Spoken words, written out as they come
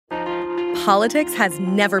Politics has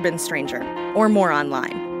never been stranger or more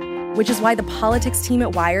online, which is why the politics team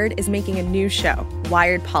at Wired is making a new show,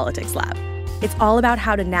 Wired Politics Lab. It's all about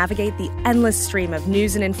how to navigate the endless stream of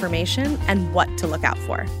news and information and what to look out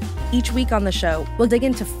for. Each week on the show, we'll dig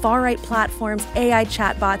into far-right platforms, AI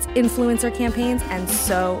chatbots, influencer campaigns, and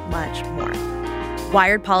so much more.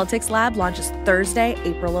 Wired Politics Lab launches Thursday,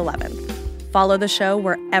 April 11th. Follow the show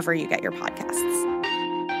wherever you get your podcasts.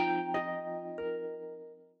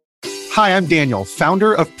 Hi, I'm Daniel,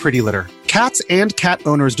 founder of Pretty Litter. Cats and cat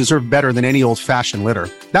owners deserve better than any old-fashioned litter.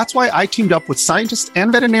 That's why I teamed up with scientists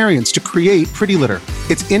and veterinarians to create Pretty Litter.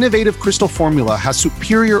 Its innovative crystal formula has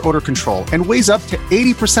superior odor control and weighs up to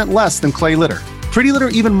 80% less than clay litter. Pretty Litter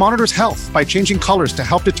even monitors health by changing colors to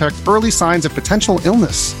help detect early signs of potential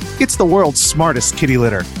illness. It's the world's smartest kitty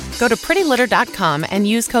litter. Go to prettylitter.com and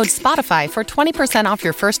use code SPOTIFY for 20% off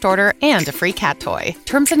your first order and a free cat toy.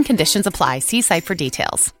 Terms and conditions apply. See site for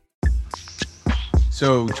details.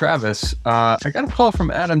 So, Travis, I got a call from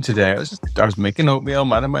Adam today. I was making oatmeal,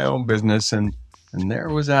 minding my own business, and there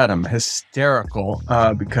was Adam, hysterical,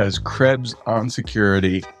 because Krebs on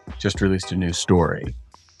Security just released a new story.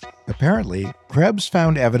 Apparently, Krebs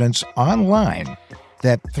found evidence online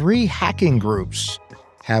that 3 hacking groups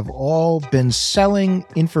have all been selling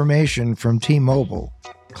information from T-Mobile,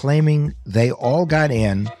 claiming they all got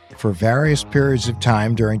in for various periods of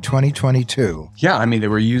time during 2022. Yeah, I mean, they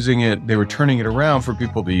were turning it around for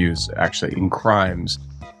people to use, actually, in crimes.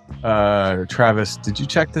 Travis, did you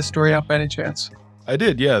check this story out by any chance? I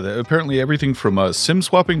did, yeah. Apparently everything from SIM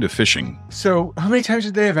swapping to phishing. So how many times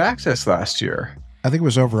did they have access last year? I think it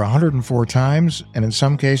was over 104 times, and in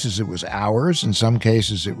some cases it was hours, in some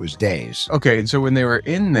cases it was days. Okay, and so when they were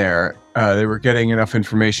in there, they were getting enough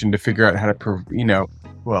information to figure out how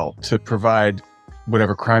to, to provide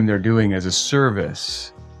whatever crime they're doing as a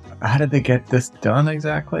service. How did they get this done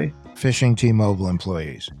exactly? Phishing T-Mobile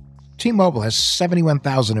employees. T-Mobile has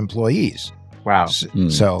 71,000 employees. Wow.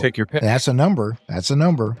 So take your pick. That's a number.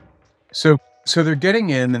 So they're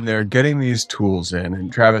getting in and they're getting these tools in.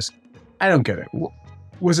 And Travis, I don't get it.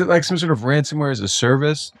 Was it like some sort of ransomware as a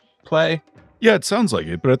service play? Yeah, it sounds like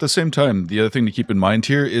it. But at the same time, the other thing to keep in mind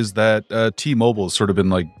here is that T-Mobile has sort of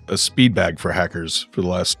been like a speed bag for hackers for the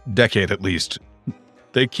last decade at least.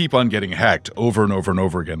 They keep on getting hacked over and over and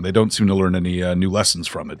over again. They don't seem to learn any new lessons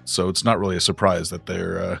from it. So it's not really a surprise that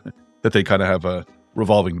they kind of have a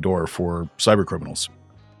revolving door for cyber criminals.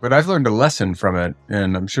 But I've learned a lesson from it,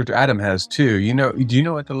 and I'm sure Adam has too. Do you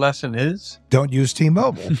know what the lesson is? Don't use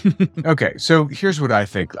T-Mobile. Okay, so here's what I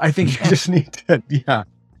think. I think you just need to,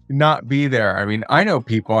 not be there. I mean, I know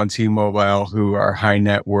people on T-Mobile who are high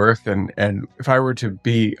net worth, and if I were to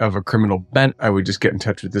be of a criminal bent, I would just get in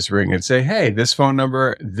touch with this ring and say, hey, this phone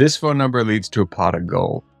number leads to a pot of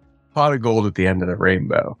gold at the end of the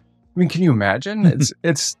rainbow. I mean, can you imagine?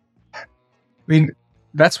 That's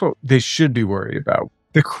what they should be worried about.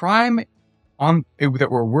 The crime that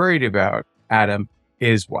we're worried about, Adam,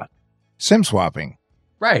 is what? SIM swapping.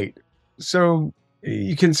 Right. So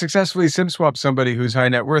you can successfully SIM swap somebody who's high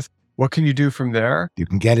net worth. What can you do from there? You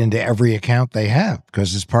can get into every account they have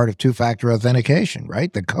because it's part of two-factor authentication,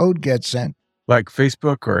 right? The code gets sent. Like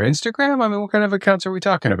Facebook or Instagram? I mean, what kind of accounts are we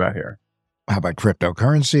talking about here? How about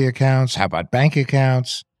cryptocurrency accounts? How about bank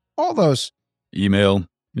accounts? All those. Email.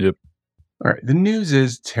 Yep. All right. The news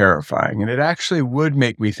is terrifying, and it actually would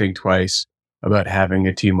make me think twice about having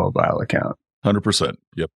a T-Mobile account. 100%.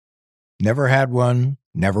 Yep. Never had one.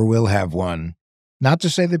 Never will have one. Not to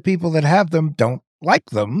say that people that have them don't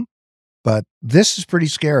like them, but this is pretty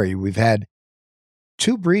scary. We've had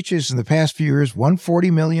 2 breaches in the past few years,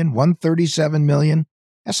 140 million, 137 million.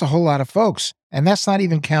 That's a whole lot of folks. And that's not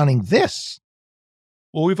even counting this.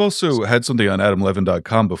 Well, we've also had something on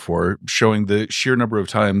AdamLevin.com before showing the sheer number of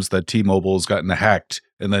times that T-Mobile has gotten hacked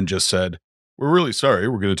and then just said, we're really sorry,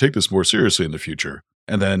 we're going to take this more seriously in the future.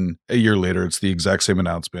 And then a year later, it's the exact same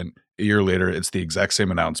announcement. A year later, it's the exact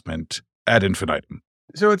same announcement ad infinitum.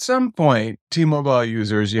 So at some point, T-Mobile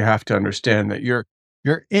users, you have to understand that you're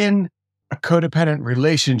in a codependent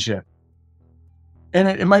relationship. And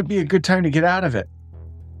it might be a good time to get out of it.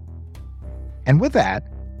 And with that,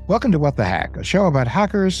 welcome to What the Hack, a show about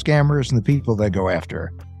hackers, scammers, and the people they go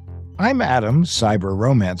after. I'm Adam, cyber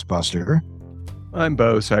romance buster. I'm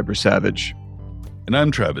Bo, cyber savage. And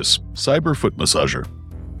I'm Travis, cyber foot massager.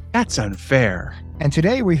 That's unfair. And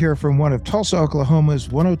today we hear from one of Tulsa, Oklahoma's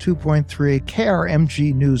 102.3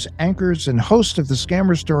 KRMG News anchors and host of the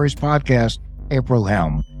Scammer Stories podcast, April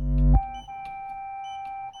Helm.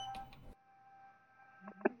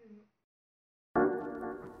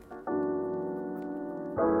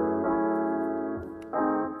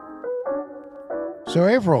 So,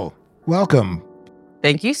 April, welcome.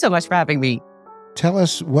 Thank you so much for having me. Tell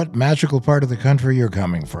us what magical part of the country you're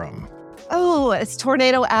coming from. Oh, it's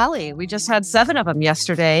Tornado Alley. We just had 7 of them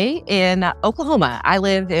yesterday in Oklahoma. I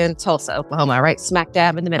live in Tulsa, Oklahoma, right smack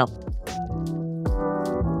dab in the middle.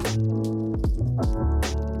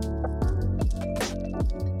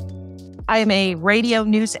 I am a radio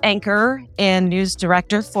news anchor and news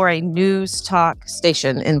director for a news talk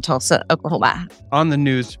station in Tulsa, Oklahoma. On the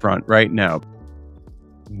news front right now,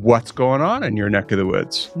 what's going on in your neck of the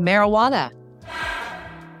woods? Marijuana.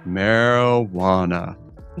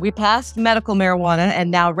 We passed medical marijuana, and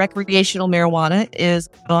now recreational marijuana is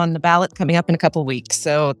on the ballot coming up in a couple of weeks.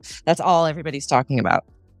 So that's all everybody's talking about.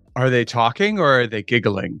 Are they talking or are they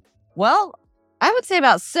giggling? Well, I would say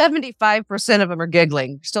about 75% of them are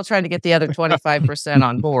giggling. Still trying to get the other 25%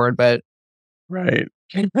 on board, but right.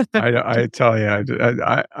 I tell you,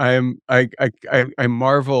 I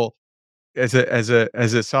marvel as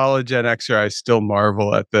a solid Gen Xer. I still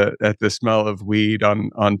marvel at the smell of weed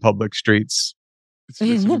on public streets.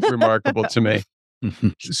 It's remarkable to me.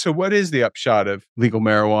 So, what is the upshot of legal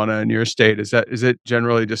marijuana in your state? Is it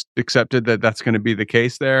generally just accepted that that's going to be the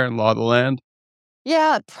case there and law of the land?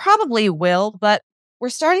 Yeah, it probably will, but we're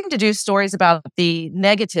starting to do stories about the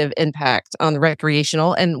negative impact on the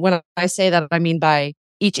recreational. And when I say that, I mean by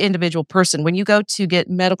each individual person. When you go to get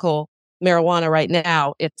medical marijuana right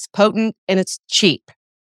now, it's potent and it's cheap.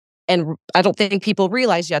 And I don't think people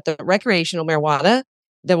realize yet that recreational marijuana,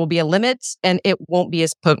 there will be a limit and it won't be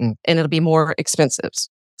as potent and it'll be more expensive.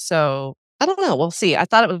 So I don't know. We'll see. I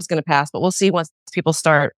thought it was going to pass, but we'll see once people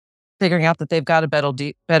start figuring out that they've got a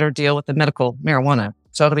better deal with the medical marijuana.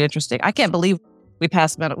 So it'll be interesting. I can't believe we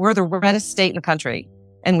passed we're the reddest state in the country,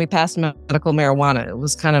 and we passed medical marijuana. It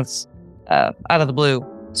was kind of out of the blue.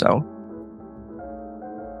 So,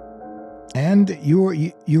 and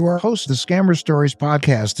you are host of the Scammer Stories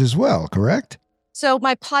podcast as well, correct? So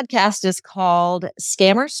my podcast is called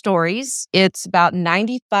Scammer Stories. It's about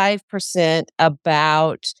 95%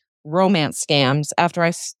 about romance scams. After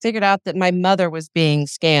I figured out that my mother was being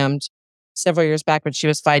scammed several years back when she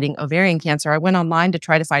was fighting ovarian cancer, I went online to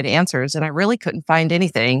try to find answers, and I really couldn't find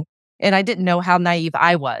anything. And I didn't know how naive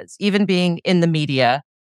I was. Even being in the media,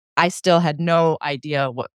 I still had no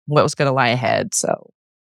idea what was going to lie ahead. So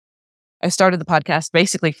I started the podcast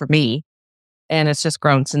basically for me, and it's just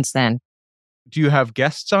grown since then. Do you have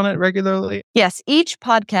guests on it regularly? Yes. Each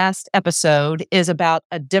podcast episode is about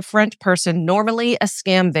a different person, normally a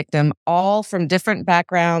scam victim, all from different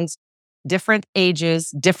backgrounds, different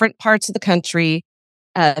ages, different parts of the country,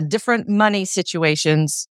 different money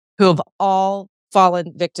situations, who have all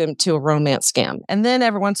fallen victim to a romance scam. And then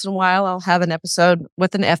every once in a while, I'll have an episode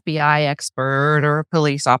with an FBI expert or a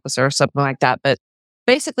police officer or something like that. But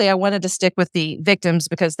basically, I wanted to stick with the victims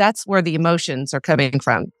because that's where the emotions are coming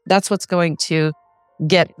from. That's what's going to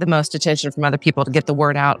get the most attention from other people to get the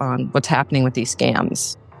word out on what's happening with these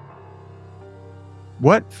scams.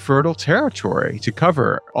 What fertile territory to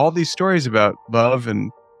cover all these stories about love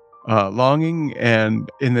and longing and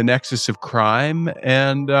in the nexus of crime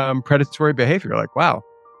and predatory behavior. Like, wow.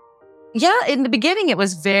 Yeah, in the beginning, it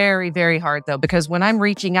was very, very hard, though, because when I'm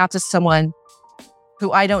reaching out to someone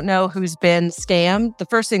who I don't know who's been scammed, the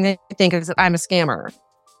first thing they think is that I'm a scammer.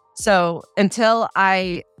 So until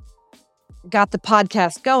I got the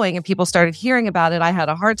podcast going and people started hearing about it, I had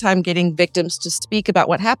a hard time getting victims to speak about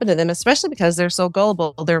what happened to them, especially because they're so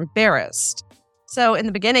gullible, they're embarrassed. So in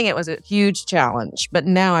the beginning, it was a huge challenge, but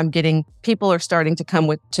now people are starting to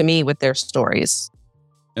come to me with their stories.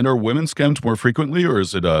 And are women scammed more frequently, or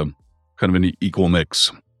is it kind of an equal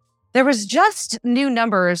mix? There was just new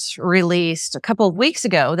numbers released a couple of weeks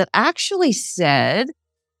ago that actually said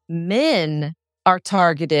men are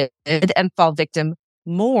targeted and fall victim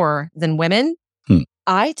more than women.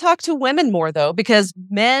 I talk to women more, though, because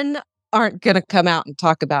men aren't going to come out and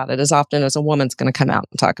talk about it as often as a woman's going to come out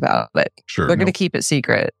and talk about it. Sure. They're going to keep it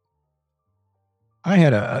secret. I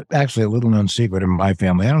had actually a little known secret in my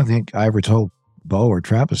family. I don't think I ever told Bo or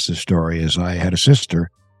Travis this story, is I had a sister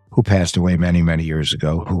who passed away many, many years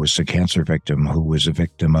ago, who was a cancer victim, who was a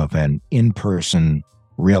victim of an in-person,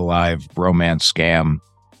 real-life romance scam.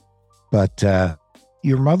 But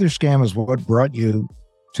your mother's scam is what brought you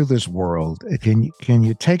to this world. Can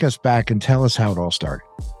you take us back and tell us how it all started?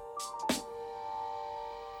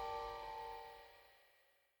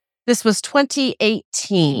 This was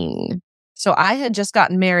 2018. So I had just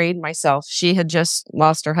gotten married myself. She had just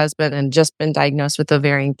lost her husband and just been diagnosed with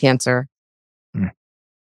ovarian cancer.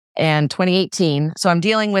 And 2018. So I'm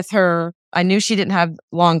dealing with her I knew she didn't have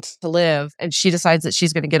long to live, and she decides that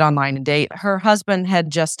she's going to get online and date. Her husband had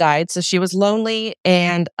just died, so she was lonely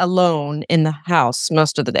and alone in the house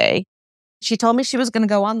most of the day. She told me she was going to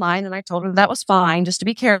go online, and I told her that was fine, just to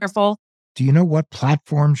be careful. Do you know what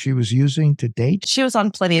platform she was using to date? She was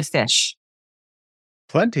on Plenty of Fish.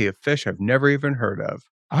 Plenty of Fish I've never even heard of.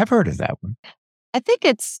 I've heard of that one. I think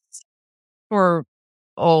it's for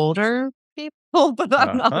older people, but I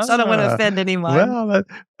don't want to offend anyone. Well,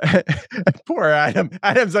 poor Adam.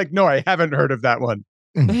 Adam's like, no, I haven't heard of that one.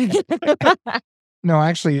 No,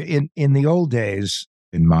 actually, in the old days,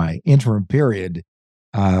 in my interim period,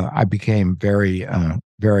 I became very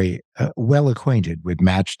well acquainted with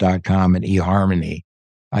Match.com and eHarmony.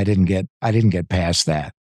 I didn't get past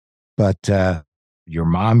that. But your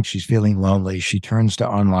mom, she's feeling lonely. She turns to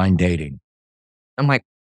online dating. I'm like,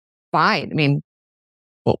 fine. I mean,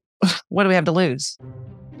 well, what do we have to lose?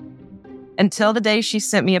 Until the day she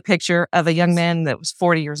sent me a picture of a young man that was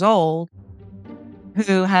 40 years old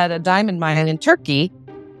who had a diamond mine in Turkey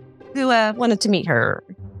who wanted to meet her.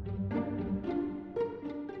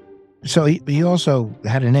 So he also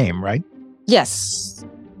had a name, right? Yes.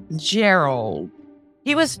 Gerald.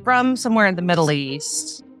 He was from somewhere in the Middle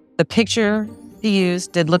East. The picture he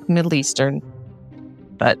used did look Middle Eastern.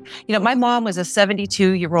 But, my mom was a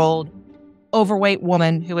 72-year-old overweight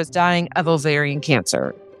woman who was dying of ovarian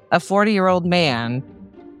cancer. A 40-year-old man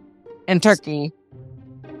in Turkey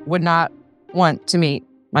would not want to meet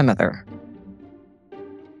my mother.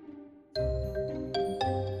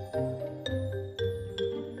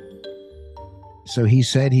 So he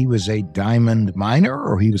said he was a diamond miner,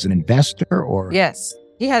 or he was an investor, or Yes,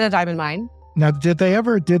 he had a diamond mine. Now, did they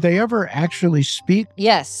ever actually speak?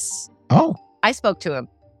 Yes, Oh, I spoke to him.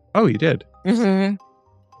 Oh, you did? Mm-hmm.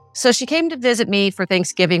 So she came to visit me for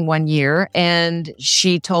Thanksgiving one year, and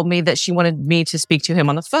she told me that she wanted me to speak to him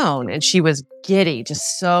on the phone. And she was giddy,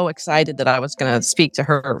 just so excited that I was going to speak to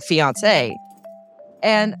her fiance.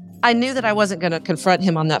 And I knew that I wasn't going to confront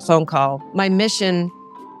him on that phone call. My mission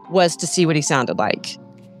was to see what he sounded like.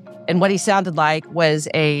 And what he sounded like was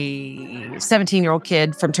a 17-year-old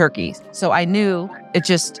kid from Turkey. So I knew it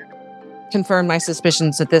just confirmed my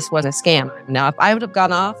suspicions that this was a scam. Now, if I would have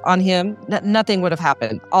gone off on him, nothing would have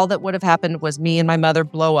happened. All that would have happened was me and my mother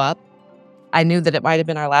blow up. I knew that it might have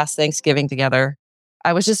been our last Thanksgiving together.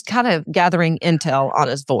 I was just kind of gathering intel on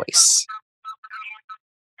his voice.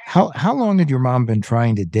 how long had your mom been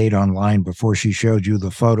trying to date online before she showed you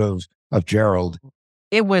the photos of Gerald?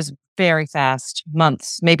 It was very fast,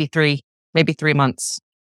 months, maybe 3 months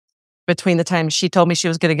between the time she told me she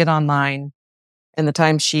was going to get online and the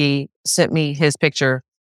time she sent me his picture.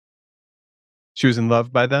 She was in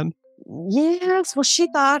love by then? Yes, well,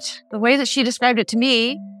 she thought, the way that she described it to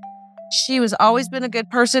me, she was always been a good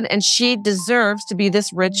person and she deserves to be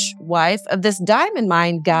this rich wife of this diamond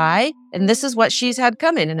mine guy. And this is what she's had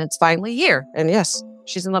coming, and it's finally here. And yes,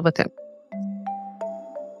 she's in love with him.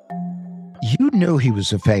 You knew he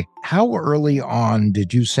was a fake. How early on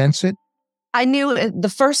did you sense it? I knew it the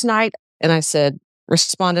first night, and I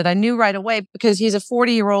responded, I knew right away because he's a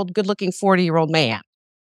 40-year-old, good-looking 40-year-old man.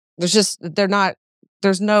 There's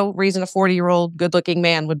no reason a 40-year-old, good-looking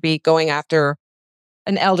man would be going after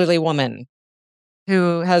an elderly woman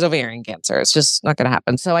who has ovarian cancer. It's just not going to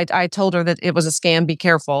happen. So I told her that it was a scam, be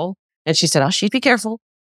careful. And she said, oh, she'd be careful.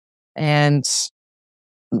 And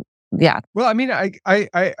yeah. Well, I mean, I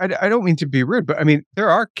don't mean to be rude, but I mean, there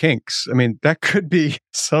are kinks. I mean, that could be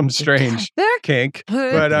some strange kink,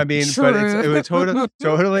 but I mean, but it was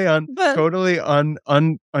totally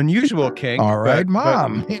unusual kink. All right,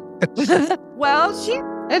 Mom. Well, she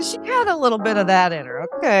had a little bit of that in her.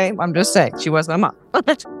 Okay, I'm just saying, she was my mom.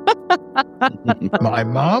 My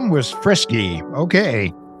mom was frisky.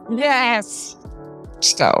 Okay. Yes.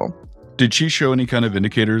 So. Did she show any kind of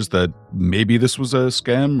indicators that maybe this was a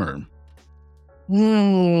scam, or?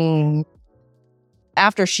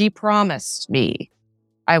 After she promised me,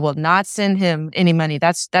 I will not send him any money.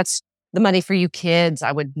 That's the money for you kids.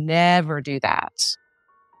 I would never do that.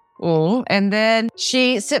 Oh, and then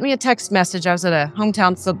she sent me a text message. I was at a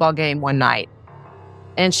hometown football game one night,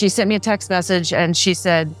 and she sent me a text message, and she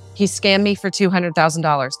said, he scammed me for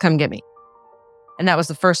 $200,000. Come get me. And that was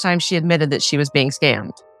the first time she admitted that she was being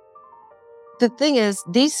scammed. The thing is,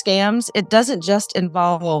 these scams, it doesn't just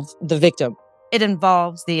involve the victim. It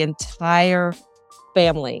involves the entire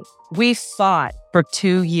family. We fought for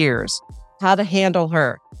 2 years how to handle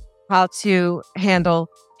her, how to handle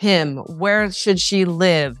him, where should she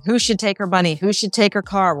live, who should take her money, who should take her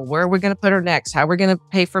car, where are we going to put her next, how we're going to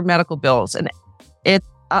pay for medical bills. And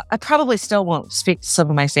I probably still won't speak to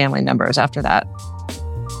some of my family members after that.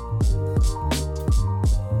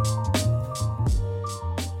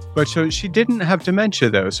 But so she didn't have dementia,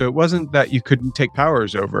 though. So it wasn't that you couldn't take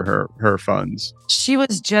powers over her funds. She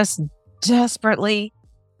was just desperately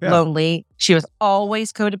lonely. She was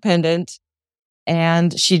always codependent.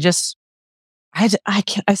 And she just, I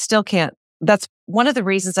still can't. That's one of the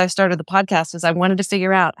reasons I started the podcast, is I wanted to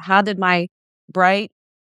figure out, how did my bright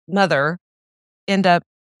mother end up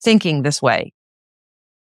thinking this way?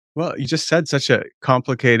 Well, you just said such a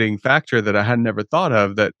complicating factor that I had never thought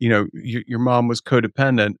of, that, your mom was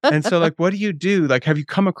codependent. And so, like, what do you do? Like, have you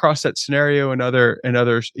come across that scenario in other,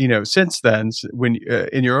 since then, when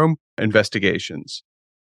in your own investigations?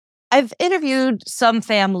 I've interviewed some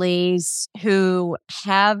families who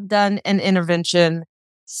have done an intervention.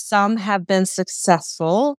 Some have been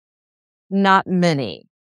successful, not many.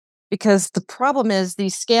 Because the problem is,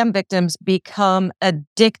 these scam victims become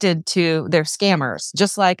addicted to their scammers,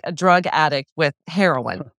 just like a drug addict with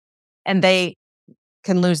heroin. And they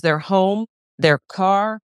can lose their home, their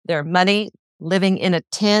car, their money, living in a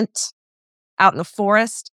tent out in the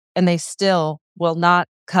forest, and they still will not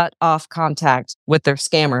cut off contact with their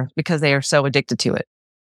scammer because they are so addicted to it.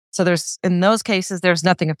 So in those cases, there's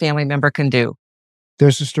nothing a family member can do.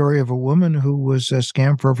 There's a story of a woman who was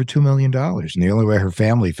scammed for over $2 million. And the only way her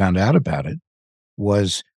family found out about it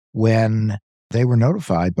was when they were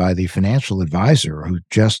notified by the financial advisor, who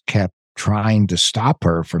just kept trying to stop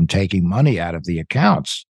her from taking money out of the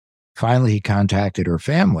accounts. Finally, he contacted her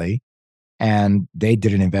family, and they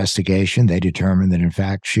did an investigation. They determined that, in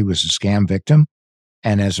fact, she was a scam victim.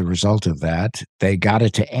 And as a result of that, they got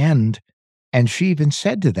it to end. And she even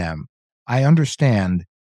said to them, "I understand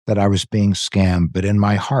that I was being scammed, but in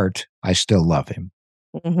my heart, I still love him."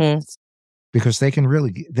 Mm-hmm. Because they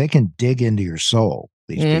can dig into your soul,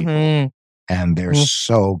 these people, and they're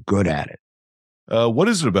so good at it. What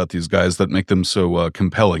is it about these guys that make them so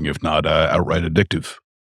compelling, if not outright addictive?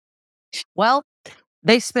 Well,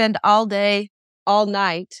 they spend all day, all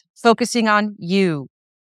night focusing on you,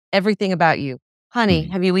 everything about you. Honey,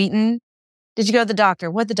 have you eaten? Did you go to the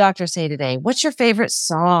doctor? What'd the doctor say today? What's your favorite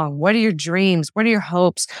song? What are your dreams? What are your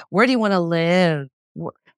hopes? Where do you want to live?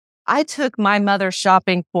 I took my mother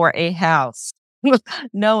shopping for a house,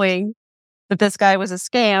 knowing that this guy was a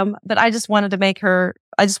scam, but I just wanted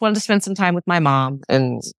to spend some time with my mom.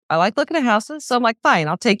 And I like looking at houses. So I'm like, fine,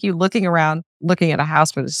 I'll take you looking around, looking at a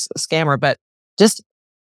house for this scammer. But just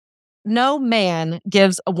no man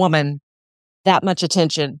gives a woman that much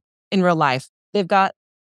attention in real life. They've got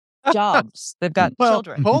jobs. They've got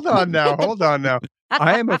children. Hold on now.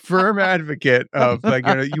 I am a firm advocate of, like,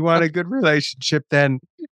 you want a good relationship, then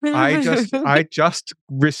I just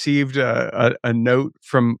received a note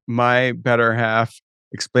from my better half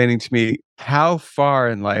explaining to me how far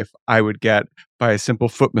in life I would get by a simple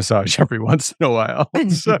foot massage every once in a while.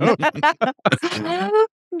 So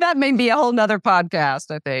that may be a whole nother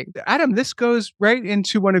podcast, I think. Adam, this goes right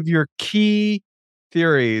into one of your key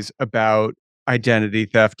theories about identity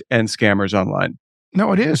theft and scammers online.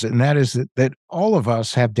 No, it is. And that is that all of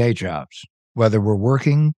us have day jobs, whether we're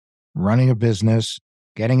working, running a business,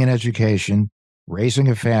 getting an education, raising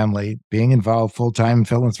a family, being involved full-time in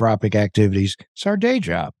philanthropic activities. It's our day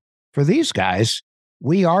job. For these guys,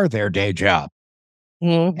 we are their day job.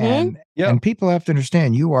 Mm-hmm. And people have to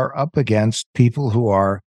understand, you are up against people who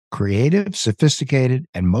are creative, sophisticated,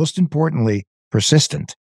 and most importantly,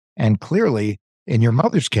 persistent. And clearly, in your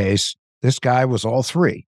mother's case, this guy was all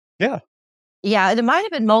three. Yeah, and it might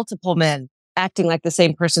have been multiple men acting like the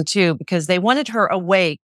same person too, because they wanted her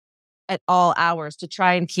awake at all hours to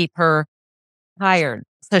try and keep her tired,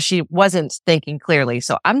 so she wasn't thinking clearly.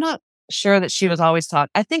 So I'm not sure that she was always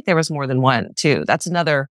taught. I think there was more than one too. That's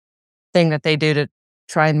another thing that they do to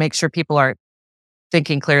try and make sure people are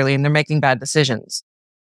thinking clearly and they're making bad decisions.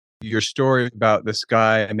 Your story about this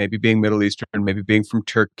guy maybe being Middle Eastern, maybe being from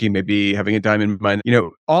Turkey, maybe having a diamond mine,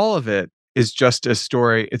 all of it is just a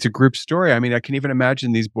story. It's a group story. I mean, I can even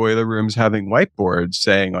imagine these boiler rooms having whiteboards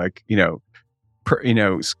saying, like,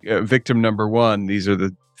 victim number one, these are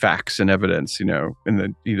the facts and evidence, and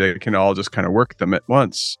then they can all just kind of work them at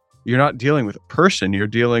once. You're not dealing with a person. You're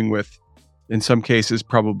dealing with, in some cases,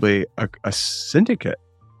 probably a syndicate.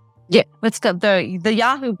 Yeah, it's got the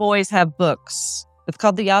Yahoo Boys have books. It's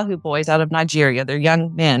called the Yahoo Boys, out of Nigeria. They're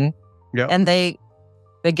young men, and they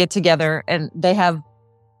get together and they have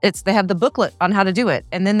the booklet on how to do it,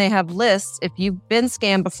 and then they have lists. If you've been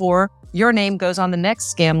scammed before, your name goes on the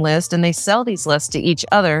next scam list, and they sell these lists to each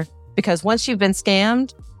other because once you've been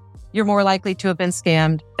scammed, you're more likely to have been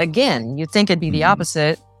scammed again. You'd think it'd be the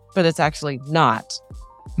opposite, but it's actually not.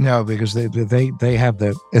 No, because they have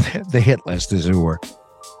the hit list, as it were.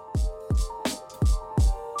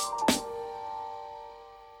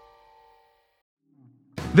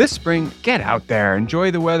 This spring, get out there, enjoy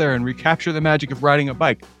the weather, and recapture the magic of riding a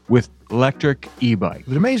bike with electric e-bike. With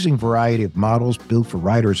an amazing variety of models built for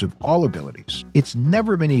riders of all abilities, it's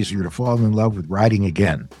never been easier to fall in love with riding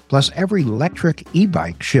again. Plus, every electric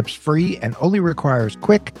e-bike ships free and only requires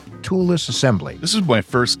quick, toolless assembly. This is my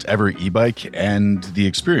first ever e-bike, and the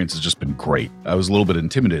experience has just been great. I was a little bit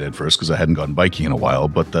intimidated at first because I hadn't gone biking in a while,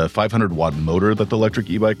 but the 500-watt motor that the electric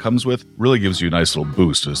e-bike comes with really gives you a nice little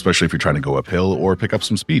boost, especially if you're trying to go uphill or pick up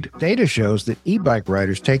some speed. Data shows that e-bike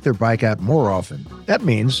riders take their bike out more often. That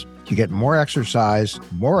means you get more exercise,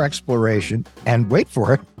 more exploration, and wait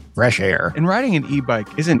for it, fresh air. And riding an e-bike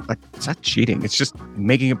it's not cheating. It's just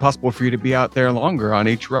making it possible for you to be out there longer on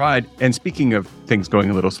each ride. And speaking of things going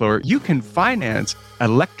a little slower, you can finance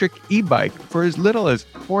electric e-bike for as little as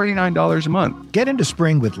 $49 a month. Get into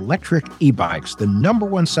spring with electric e-bikes, the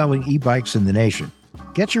 #1 selling e-bikes in the nation.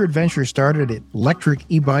 Get your adventure started at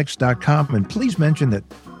electricebikes.com, and please mention that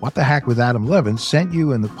What the Hack with Adam Levin sent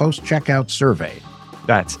you in the post-checkout survey.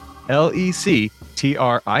 That's LECTRIC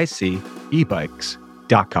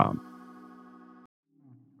ebikes.com.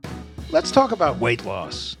 Let's talk about weight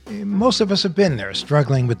loss. Most of us have been there,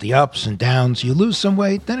 struggling with the ups and downs. You lose some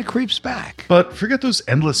weight, then it creeps back. But forget those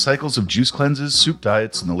endless cycles of juice cleanses, soup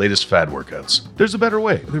diets, and the latest fad workouts. There's a better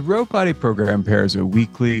way. The Row Body program pairs a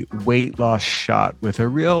weekly weight loss shot with a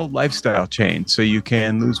real lifestyle change so you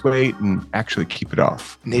can lose weight and actually keep it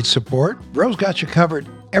off. Need support? Row's got you covered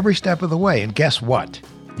every step of the way, and guess what?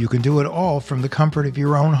 You can do it all from the comfort of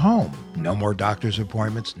your own home. No more doctor's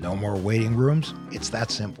appointments, no more waiting rooms. It's that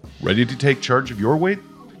simple. Ready to take charge of your weight?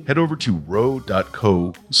 Head over to row.co/Adam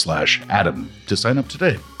to sign up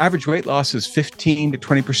today. Average weight loss is 15 to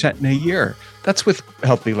 20% in a year. That's with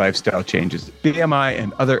healthy lifestyle changes. BMI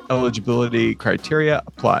and other eligibility criteria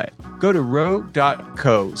apply. Go to row.co/Adam.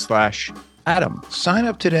 Sign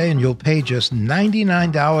up today and you'll pay just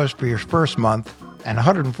 $99 for your first month and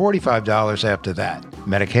 $145 after that.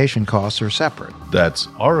 Medication costs are separate. That's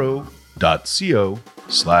ro.co/ADAM.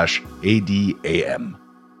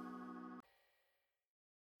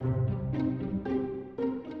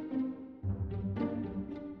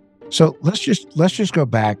 So let's just go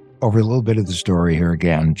back over a little bit of the story here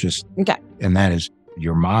again. Okay. And that is,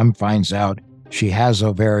 your mom finds out she has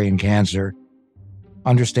ovarian cancer.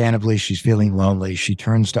 Understandably, she's feeling lonely. She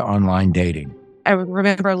turns to online dating. I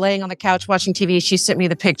remember laying on the couch watching TV. She sent me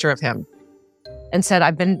the picture of him and said,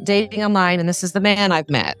 I've been dating online and this is the man I've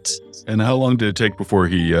met. And how long did it take before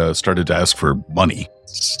he started to ask for money?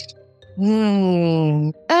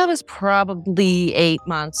 That was probably 8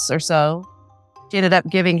 months or so. She ended up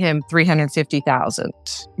giving him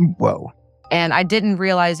 $350,000. Whoa. And I didn't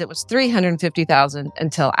realize it was $350,000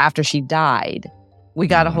 until after she died. We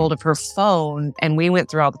got a hold of her phone and we went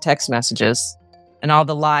through all the text messages and all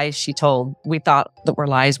the lies she told. We thought that were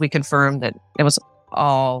lies. We confirmed that it was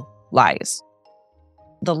all lies.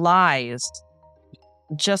 The lies,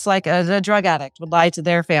 just like a drug addict would lie to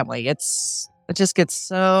their family. It just gets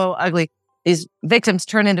so ugly. These victims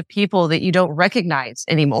turn into people that you don't recognize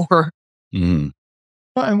anymore. Mm-hmm.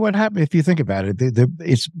 Well, and what happened, if you think about it,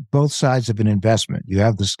 it's both sides of an investment. You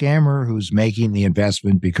have the scammer who's making the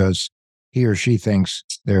investment because he or she thinks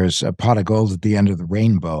there's a pot of gold at the end of the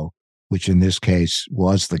rainbow, which in this case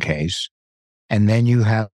was the case. And then you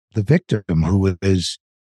have the victim who is,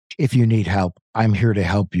 if you need help, I'm here to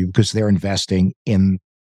help you, because they're investing in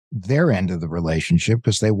their end of the relationship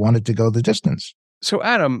because they wanted to go the distance. So,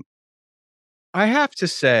 Adam, I have to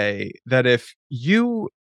say that if you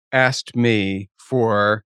asked me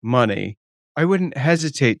for money, I wouldn't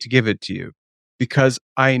hesitate to give it to you because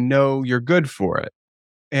I know you're good for it.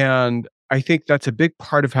 And I think that's a big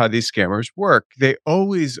part of how these scammers work. They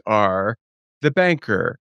always are the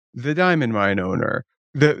banker, the diamond mine owner,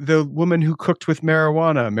 the woman who cooked with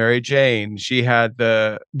marijuana, Mary Jane. She had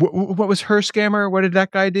what was her scammer? What did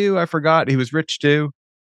that guy do? I forgot. He was rich too.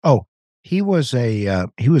 Oh, he was a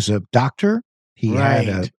doctor. He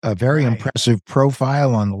had a very impressive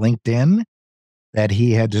profile on LinkedIn that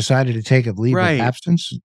he had decided to take a leave of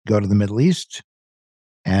absence, go to the Middle East,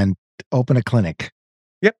 and open a clinic.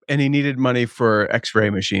 Yep, and he needed money for X-ray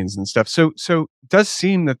machines and stuff. So it does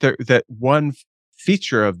seem that one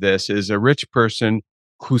feature of this is a rich person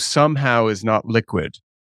who somehow is not liquid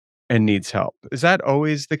and needs help. Is that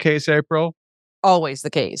always the case, April? Always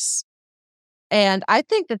the case. And I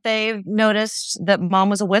think that they've noticed that mom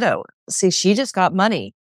was a widow. See, she just got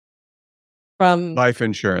money from life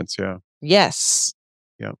insurance. Yeah. Yes.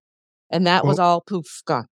 Yeah. And that was all poof,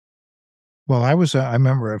 gone. Well, I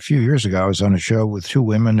remember a few years ago, I was on a show with two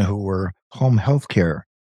women who were home health care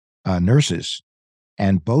nurses,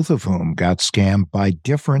 and both of whom got scammed by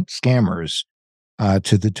different scammers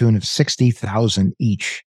to the tune of $60,000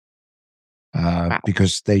 each,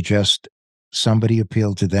 because somebody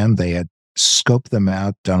appealed to them. They had scoped them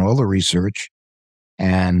out, done all the research,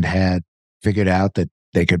 and had figured out that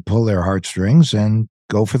they could pull their heartstrings and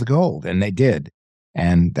go for the gold, and they did.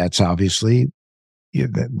 And that's obviously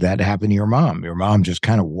that happened to your mom. Your mom just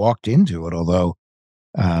kind of walked into it, although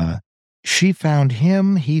she found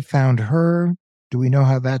him, he found her. Do we know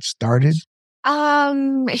how that started?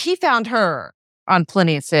 He found her on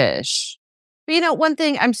Plenty of Fish. But one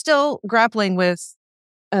thing I'm still grappling with,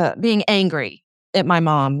 being angry at my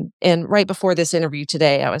mom. And right before this interview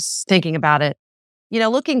today, I was thinking about it.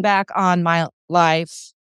 Looking back on my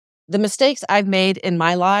life, the mistakes I've made in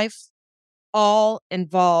my life all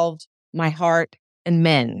involved my heart and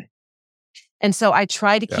men. And so I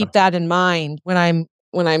try to keep that in mind when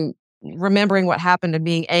I'm remembering what happened and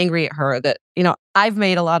being angry at her, that, I've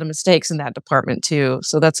made a lot of mistakes in that department too.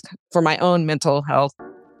 So that's for my own mental health.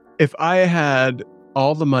 If I had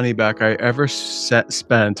all the money back I ever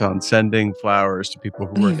spent on sending flowers to people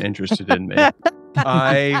who weren't interested in me,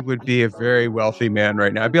 I would be a very wealthy man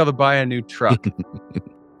right now. I'd be able to buy a new truck.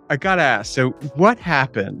 I got to ask, so what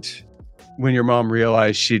happened when your mom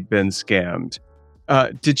realized she'd been scammed?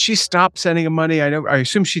 Did she stop sending him money? I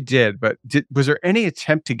assume she did, but was there any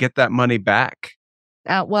attempt to get that money back?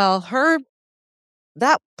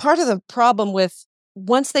 That part of the problem with,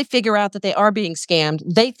 once they figure out that they are being scammed,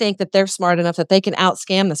 they think that they're smart enough that they can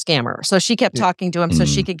out-scam the scammer. So she kept talking to him so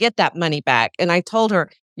she could get that money back. And I told her,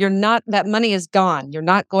 that money is gone. You're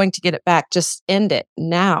not going to get it back. Just end it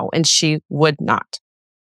now. And she would not.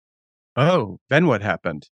 Oh, then what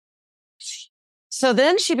happened? So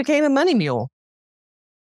then she became a money mule.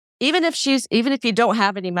 Even if you don't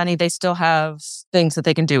have any money, they still have things that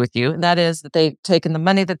they can do with you. And that is that they've taken the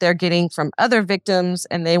money that they're getting from other victims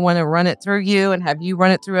and they want to run it through you and have you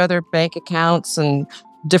run it through other bank accounts and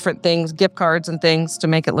different things, gift cards and things, to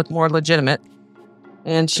make it look more legitimate.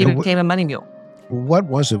 And she became a money mule. What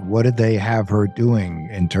was it? What did they have her doing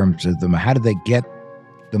in terms of how did they get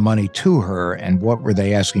the money to her, and what were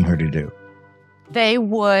they asking her to do? They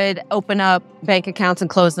would open up bank accounts and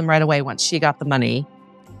close them right away once she got the money.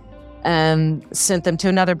 Sent them to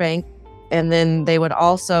another bank, and then they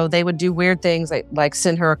would do weird things like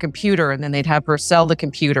send her a computer, and then they'd have her sell the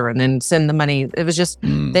computer and then send the money. It was just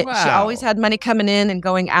she always had money coming in and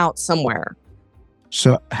going out somewhere.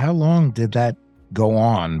 So how long did that go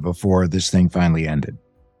on before this thing finally ended?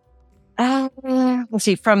 Let's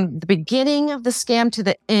see, from the beginning of the scam to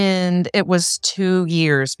the end, it was 2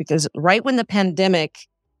 years, because right when the pandemic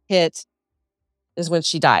hit is when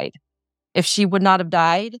she died. If she would not have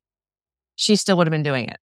died, she still would have been doing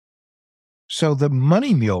it. So the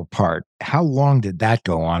money mule part, how long did that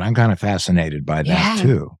go on? I'm kind of fascinated by that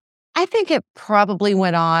too. I think it probably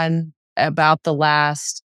went on about the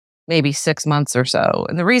last maybe 6 months or so.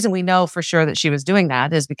 And the reason we know for sure that she was doing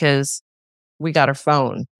that is because we got her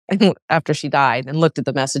phone after she died and looked at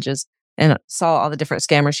the messages and saw all the different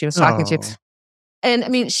scammers she was talking to. And I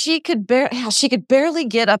mean, she could barely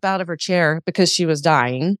get up out of her chair because she was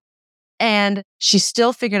dying. And she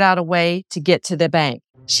still figured out a way to get to the bank.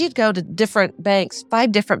 She'd go to different banks,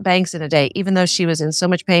 5 different banks in a day, even though she was in so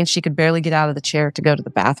much pain, she could barely get out of the chair to go to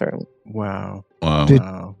the bathroom. Wow.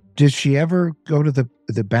 Did she ever go to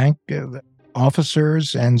the bank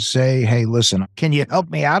officers and say, hey, listen, can you help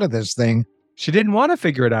me out of this thing? She didn't want to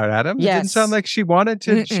figure it out, Adam. Yes. It didn't sound like she wanted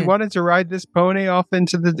to. Mm-mm. She wanted to ride this pony off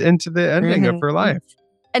into the ending of her life.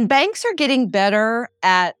 And banks are getting better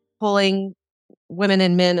at pulling women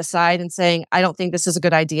and men aside and saying, I don't think this is a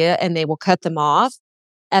good idea, and they will cut them off.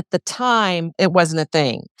 At the time, it wasn't a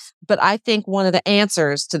thing. But I think one of the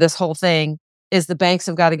answers to this whole thing is the banks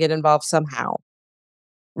have got to get involved somehow.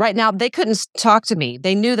 Right now, they couldn't talk to me.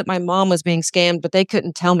 They knew that my mom was being scammed, but they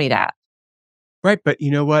couldn't tell me that. Right. But you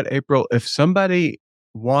know what, April? If somebody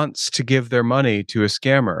wants to give their money to a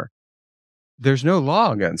scammer, there's no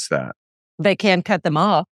law against that. They can cut them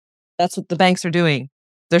off. That's what the banks are doing.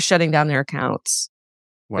 They're shutting down their accounts.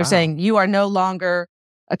 Wow. They're saying, you are no longer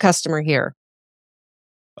a customer here.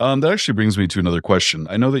 That actually brings me to another question.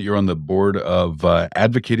 I know that you're on the board of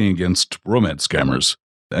advocating against romance scammers,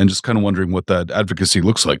 and just kind of wondering what that advocacy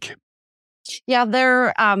looks like. Yeah,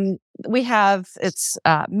 it's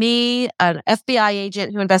me, an FBI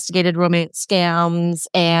agent who investigated romance scams,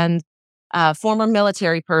 and a former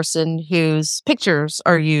military person whose pictures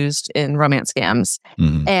are used in romance scams.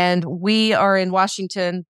 Mm-hmm. And we are in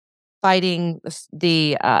Washington fighting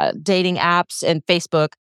the dating apps and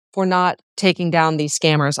Facebook for not taking down these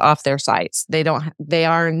scammers off their sites. They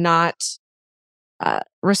are not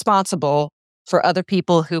responsible for other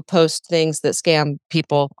people who post things that scam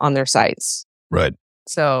people on their sites. Right.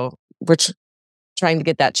 So we're trying to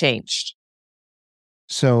get that changed.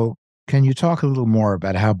 So can you talk a little more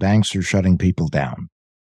about how banks are shutting people down?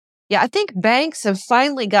 Yeah, I think banks have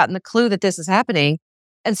finally gotten the clue that this is happening.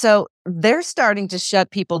 And so they're starting to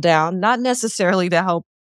shut people down, not necessarily to help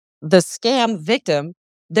the scam victim.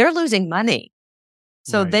 They're losing money.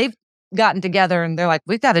 So Right. they've gotten together and they're like,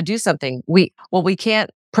 we've got to do something. We can't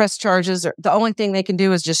press charges. Or the only thing they can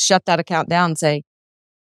do is just shut that account down and say,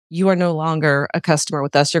 you are no longer a customer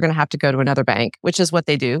with us. You're going to have to go to another bank, which is what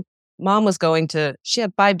they do. Mom was she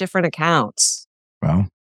had 5 different accounts Well,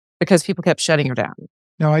 because people kept shutting her down.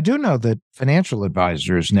 now I do know that financial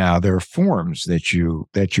advisors now, there are forms that you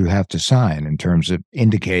have to sign in terms of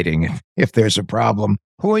indicating if there's a problem,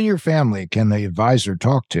 who in your family can the advisor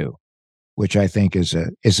talk to, which I think is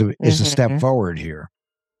a step forward here.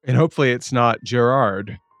 And hopefully it's not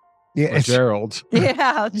Gerard Yeah, or Gerald.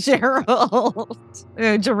 Yeah, Gerald.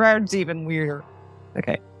 Gerard's even weirder.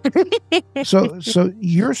 Okay. so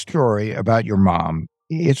your story about your mom,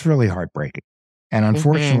 it's really heartbreaking. And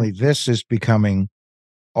unfortunately, this is becoming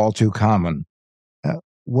all too common.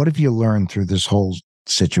 What have you learned through this whole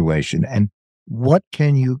situation? And what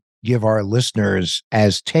can you give our listeners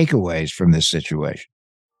as takeaways from this situation?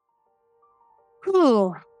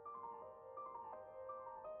 Whew.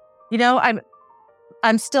 You know,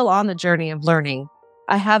 I'm still on the journey of learning.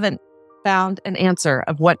 I haven't found an answer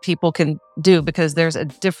of what people can do because there's a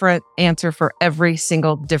different answer for every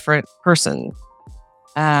single different person.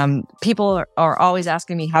 People are always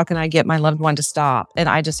asking me, how can I get my loved one to stop? And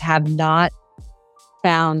I just have not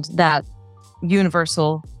found that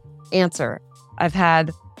universal answer. I've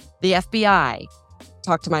had the FBI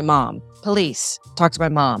talk to my mom, police talk to my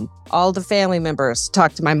mom, all the family members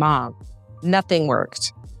talk to my mom. Nothing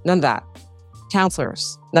worked. None of that.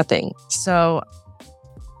 Counselors, nothing. So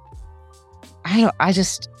I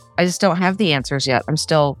just don't have the answers yet. I'm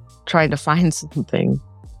still trying to find something.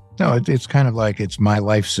 No, it's kind of like it's my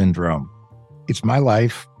life syndrome. It's my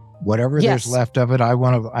life. Whatever there's left of it, I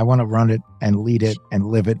want to run it and lead it and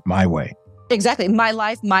live it my way. Exactly. My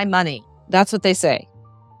life, my money. That's what they say.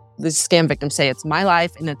 The scam victims say it's my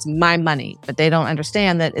life and it's my money, but they don't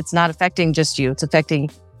understand that it's not affecting just you. It's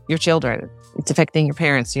affecting your children. It's affecting your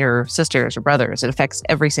parents, your sisters, your brothers. It affects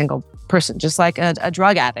every single person, just like a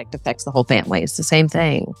drug addict affects the whole family. It's the same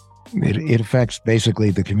thing. It affects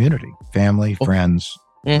basically the community, family, friends,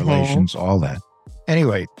 relations, all that.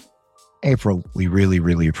 Anyway, April, we really,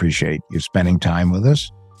 really appreciate you spending time with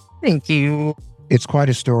us. Thank you. It's quite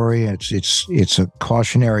a story. It's a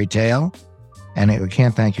cautionary tale, and we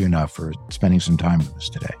can't thank you enough for spending some time with us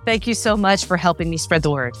today. Thank you so much for helping me spread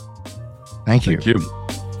the word. Thank you. Thank you.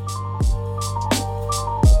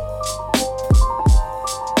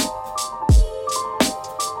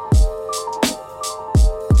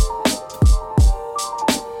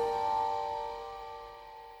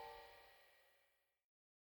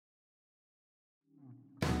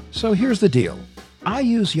 So here's the deal. I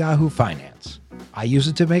use Yahoo Finance. I use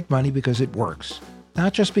it to make money because it works,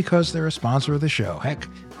 not just because they're a sponsor of the show. Heck,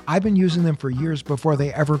 I've been using them for years before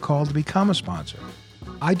they ever called to become a sponsor.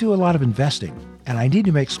 I do a lot of investing, and I need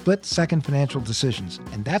to make split-second financial decisions,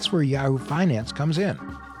 and that's where Yahoo Finance comes in.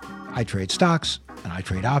 I trade stocks, and I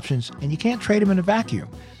trade options, and you can't trade them in a vacuum.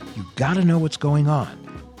 You've got to know what's going on.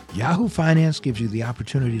 Yahoo Finance gives you the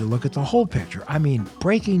opportunity to look at the whole picture. I mean,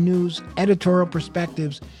 breaking news, editorial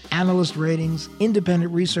perspectives, analyst ratings,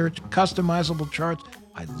 independent research, customizable charts.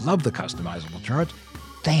 I love the customizable charts.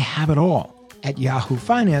 They have it all. At Yahoo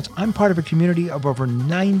Finance, I'm part of a community of over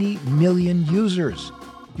 90 million users.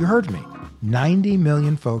 You heard me. 90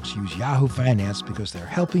 million folks use Yahoo Finance because they're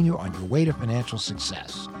helping you on your way to financial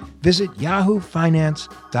success. Visit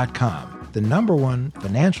yahoofinance.com, the #1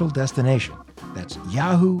 financial destination. That's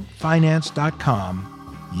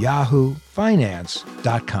yahoofinance.com,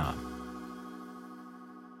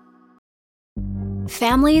 yahoofinance.com.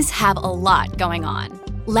 Families have a lot going on.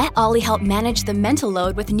 Let Ollie help manage the mental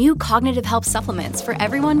load with new cognitive help supplements for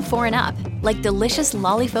everyone 4 and up, like delicious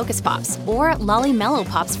Lolly Focus Pops or Lolly Mellow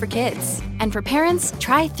Pops for kids. And for parents,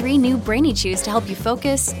 try 3 new Brainy Chews to help you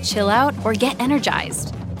focus, chill out, or get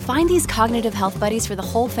energized. Find these cognitive health buddies for the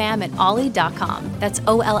whole fam at ollie.com. That's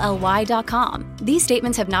OLLY.com. These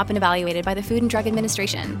statements have not been evaluated by the Food and Drug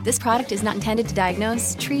Administration. This product is not intended to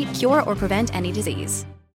diagnose, treat, cure, or prevent any disease.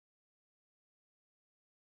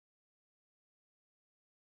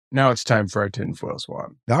 Now it's time for our tinfoil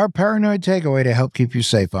swab. Our paranoid takeaway to help keep you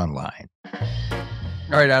safe online. All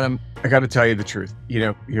right, Adam, I got to tell you the truth.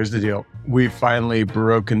 Here's the deal. We've finally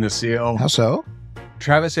broken the seal. How so?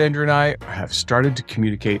 Travis, Andrew, and I have started to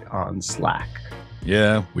communicate on Slack.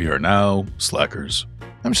 Yeah, we are now Slackers.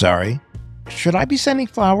 I'm sorry. Should I be sending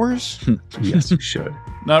flowers? Yes, you should.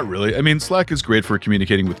 Not really. I mean, Slack is great for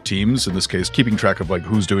communicating with teams, in this case, keeping track of like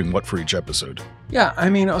who's doing what for each episode. Yeah, I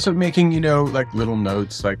mean, also making, like little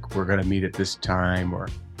notes like we're going to meet at this time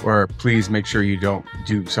or please make sure you don't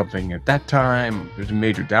do something at that time. There's a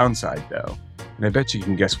major downside, though. And I bet you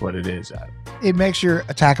can guess what it is, Adam. It makes your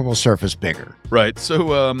attackable surface bigger. Right.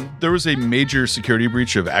 So there was a major security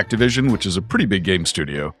breach of Activision, which is a pretty big game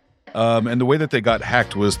studio. And the way that they got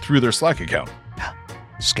hacked was through their Slack account.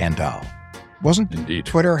 Scandal. Wasn't Indeed.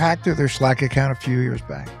 Twitter hacked through their Slack account a few years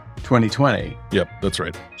back? 2020. Yep, that's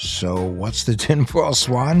right. So what's the tinfoil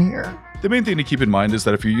swan here? The main thing to keep in mind is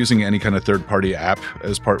that if you're using any kind of third-party app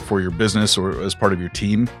as part for your business or as part of your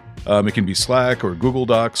team, it can be Slack or Google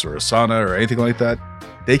Docs or Asana or anything like that.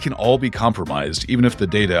 They can all be compromised, even if the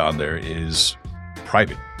data on there is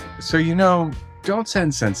private. So, don't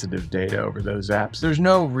send sensitive data over those apps. There's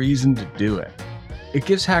no reason to do it. It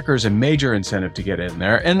gives hackers a major incentive to get in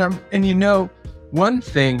there. And one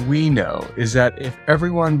thing we know is that if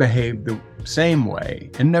everyone behaved the same way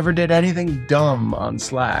and never did anything dumb on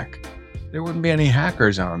Slack, there wouldn't be any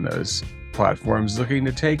hackers on those platforms looking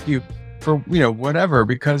to take you for, whatever,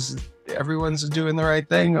 because everyone's doing the right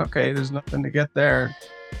thing. Okay, there's nothing to get there.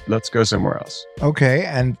 Let's go somewhere else. Okay,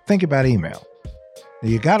 and think about email. Now,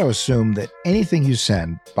 you got to assume that anything you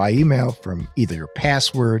send by email from either your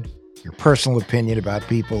password, your personal opinion about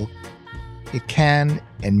people, it can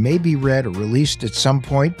and may be read or released at some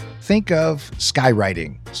point. Think of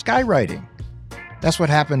skywriting. Skywriting. That's what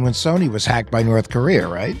happened when Sony was hacked by North Korea,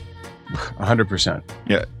 right? 100%.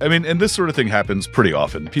 Yeah, I mean, and this sort of thing happens pretty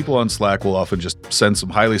often. People on Slack will often just send some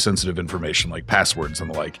highly sensitive information like passwords and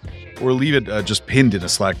the like, or leave it just pinned in a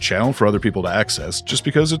Slack channel for other people to access just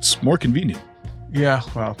because it's more convenient. Yeah,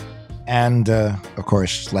 well. And, of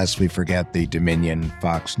course, lest we forget the Dominion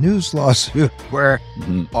Fox News lawsuit where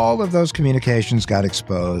all of those communications got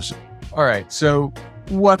exposed. All right, so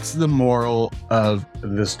what's the moral of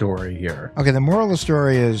the story here? Okay, the moral of the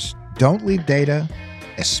story is don't leave data,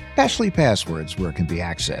 especially passwords, where it can be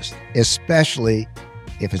accessed, especially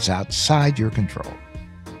if it's outside your control.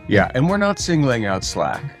 Yeah, and we're not singling out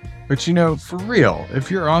Slack. But, for real,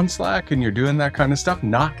 if you're on Slack and you're doing that kind of stuff,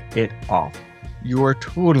 knock it off. You are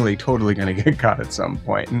totally going to get caught at some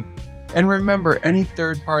point. And remember, any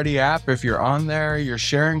third-party app, if you're on there, you're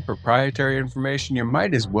sharing proprietary information, you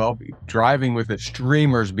might as well be driving with the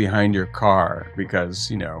streamers behind your car because,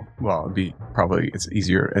 it's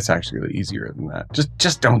easier. It's actually easier than that.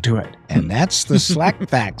 Just don't do it. And that's the Slack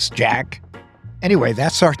facts, Jack. Anyway,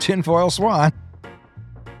 that's our tinfoil swan.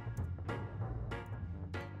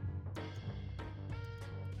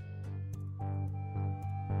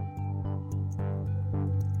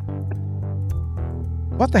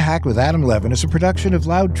 What the Hack with Adam Levin is a production of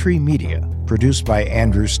Loud Tree Media, produced by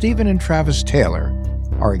Andrew Stephen and Travis Taylor.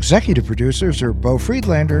 Our executive producers are Beau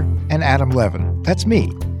Friedlander and Adam Levin. That's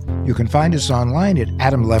me. You can find us online at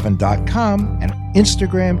adamlevin.com and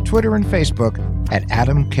Instagram, Twitter, and Facebook at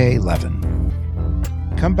Adam K. Levin.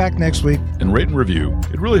 Come back next week and rate and review.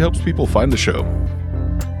 It really helps people find the show.